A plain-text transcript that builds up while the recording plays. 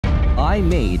I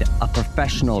made a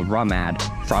professional rum ad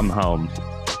from home.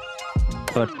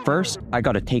 But first, I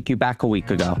gotta take you back a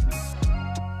week ago.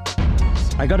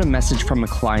 I got a message from a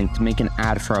client to make an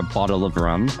ad for a bottle of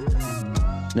rum.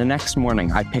 The next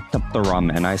morning, I picked up the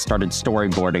rum and I started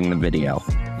storyboarding the video.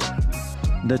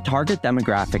 The target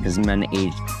demographic is men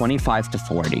aged 25 to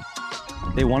 40.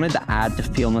 They wanted the ad to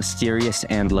feel mysterious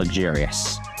and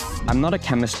luxurious. I'm not a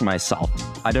chemist myself.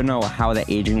 I don't know how the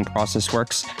aging process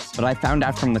works, but I found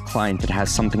out from the client it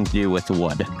has something to do with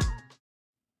wood.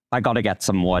 I gotta get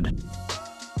some wood.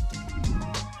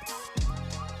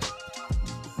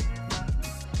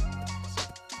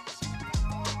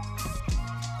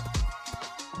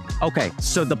 Okay,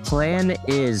 so the plan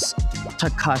is to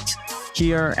cut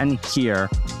here and here.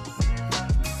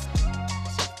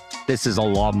 This is a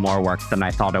lot more work than I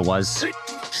thought it was.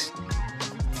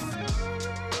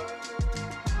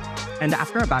 And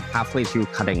after about halfway through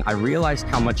cutting, I realized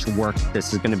how much work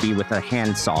this is going to be with a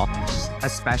handsaw,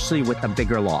 especially with a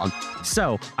bigger log.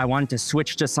 So I wanted to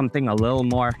switch to something a little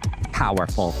more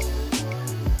powerful.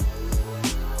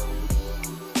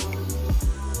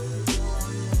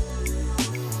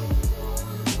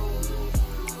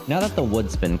 Now that the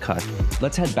wood's been cut,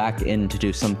 let's head back in to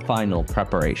do some final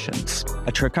preparations.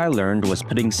 A trick I learned was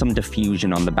putting some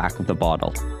diffusion on the back of the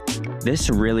bottle. This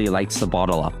really lights the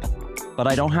bottle up. But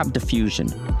I don't have diffusion.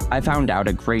 I found out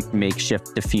a great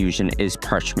makeshift diffusion is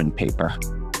parchment paper.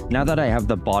 Now that I have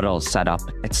the bottle set up,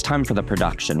 it's time for the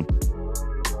production.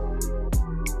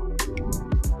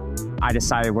 I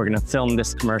decided we're gonna film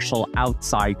this commercial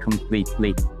outside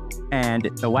completely. And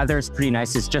the weather is pretty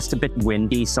nice. It's just a bit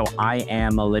windy, so I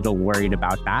am a little worried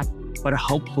about that. But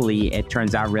hopefully it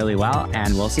turns out really well,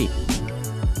 and we'll see.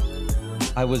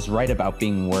 I was right about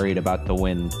being worried about the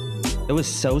wind. It was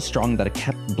so strong that it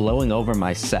kept blowing over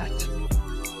my set.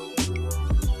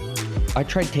 I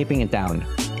tried taping it down.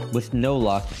 With no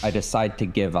luck, I decided to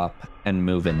give up and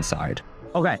move inside.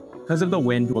 Okay, because of the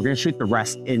wind, we're gonna shoot the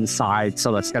rest inside,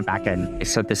 so let's get back in.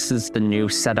 So this is the new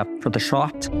setup for the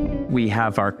shot. We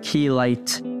have our key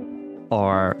light,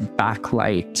 our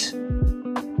backlight,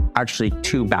 actually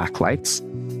 2 backlights,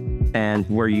 and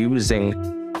we're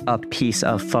using a piece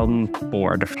of foam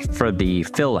board for the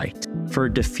fill light. For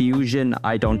diffusion,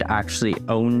 I don't actually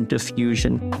own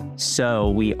diffusion, so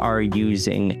we are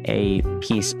using a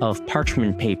piece of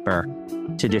parchment paper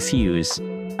to diffuse,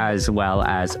 as well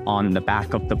as on the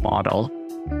back of the bottle,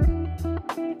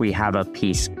 we have a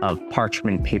piece of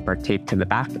parchment paper taped to the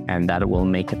back, and that will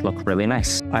make it look really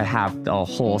nice. I have the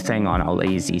whole thing on a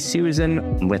Lazy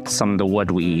Susan with some of the wood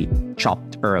we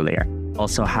chopped earlier.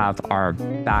 Also have our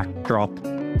backdrop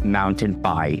mounted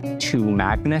by 2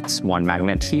 magnets, 1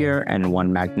 magnet here and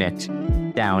 1 magnet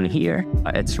down here.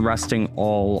 It's resting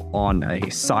all on a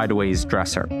sideways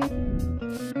dresser.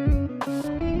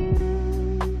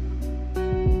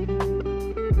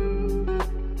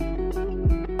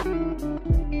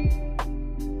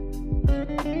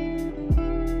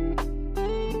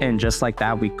 And just like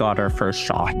that, we got our first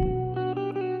shot.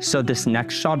 So this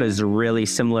next shot is really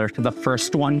similar to the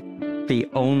first one. The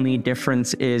only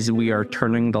difference is we are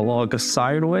turning the log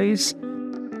sideways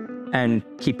and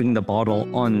keeping the bottle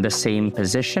on the same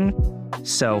position.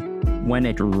 So when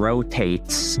it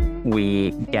rotates,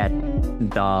 we get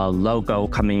the logo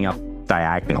coming up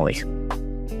diagonally.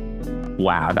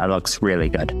 Wow, that looks really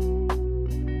good.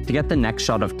 To get the next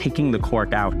shot of taking the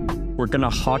cork out, we're gonna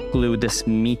hot glue this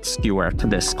meat skewer to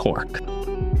this cork.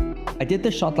 I did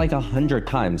this shot like 100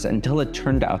 times until it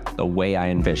turned out the way I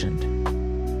envisioned.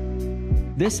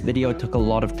 This video took a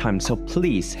lot of time, so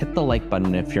please hit the like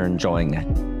button if you're enjoying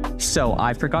it. So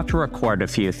I forgot to record a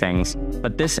few things,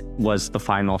 but this was the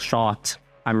final shot.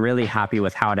 I'm really happy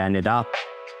with how it ended up,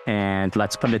 and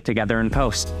let's put it together in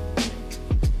post.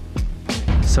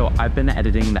 So I've been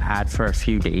editing the ad for a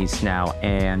few days now,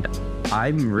 and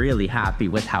I'm really happy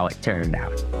with how it turned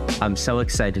out. I'm so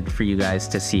excited for you guys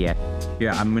to see it.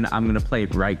 Yeah, I'm gonna play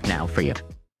it right now for you.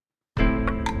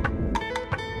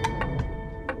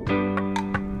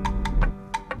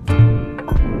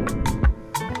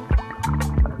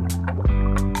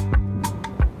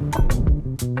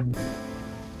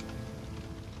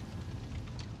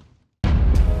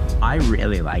 I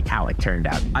really like how it turned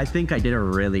out. I think I did a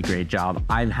really great job.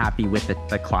 I'm happy with it.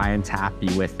 The client's happy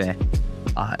with it.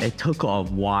 It took a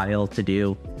while to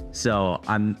do, so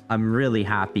I'm really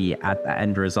happy at the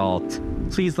end result.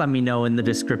 Please let me know in the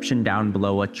description down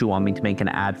below what you want me to make an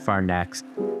ad for next.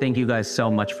 Thank you guys so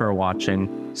much for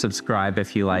watching. Subscribe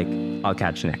if you like. I'll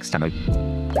catch you next time.